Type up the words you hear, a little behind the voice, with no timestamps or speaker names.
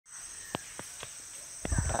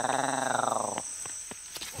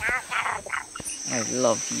I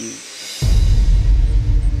love you.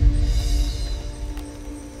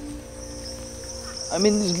 I'm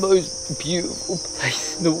in this most beautiful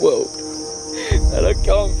place in the world, and I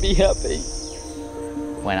can't be happy.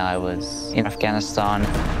 When I was in Afghanistan,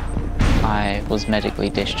 I was medically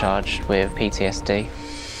discharged with PTSD.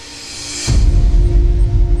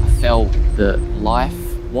 I felt that life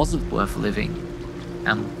wasn't worth living,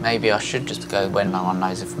 and maybe I should just go when no one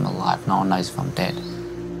knows if I'm alive, no one knows if I'm dead.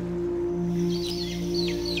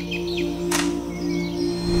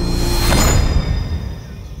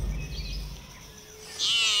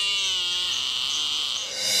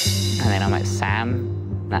 And then I met Sam.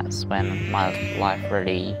 That's when my life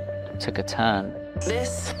really took a turn.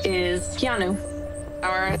 This is Keanu,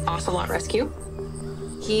 our ocelot rescue.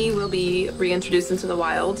 He will be reintroduced into the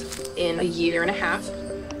wild in a year and a half.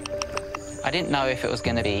 I didn't know if it was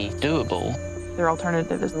going to be doable. Their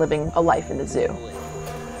alternative is living a life in the zoo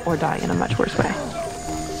or dying in a much worse way.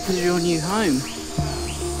 This is your new home.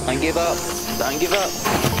 Don't give up. Don't give up.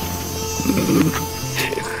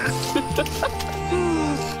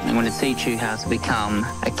 I'm going to teach you how to become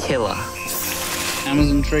a killer.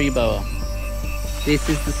 Amazon tree boa. This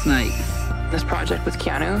is the snake. This project with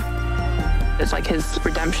Keanu is like his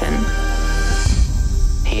redemption.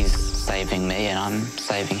 He's saving me and I'm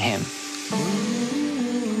saving him.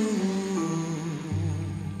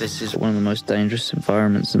 This is one of the most dangerous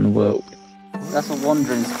environments in the world. That's a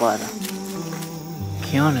wandering spider.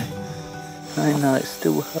 Keanu, I know it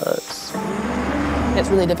still hurts. It's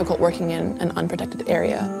really difficult working in an unprotected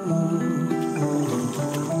area.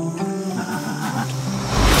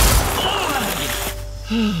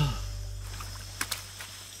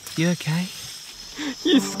 You okay?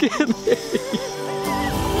 You scared me.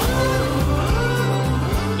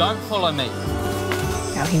 Don't follow me.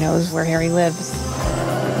 Now he knows where Harry lives.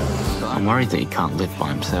 I'm worried that he can't live by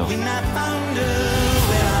himself. He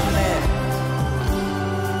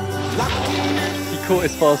caught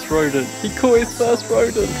his first rodent. He caught his first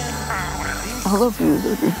rodent. I love you with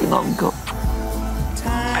everything I've got.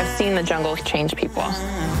 I've seen the jungle change people.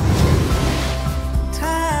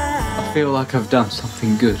 I feel like I've done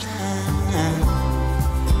something good.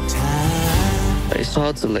 But it's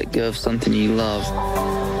hard to let go of something you love.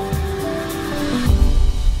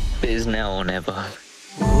 But it's now or never.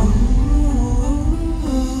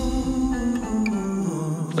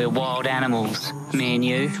 We're wild animals. Me and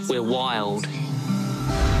you, we're wild.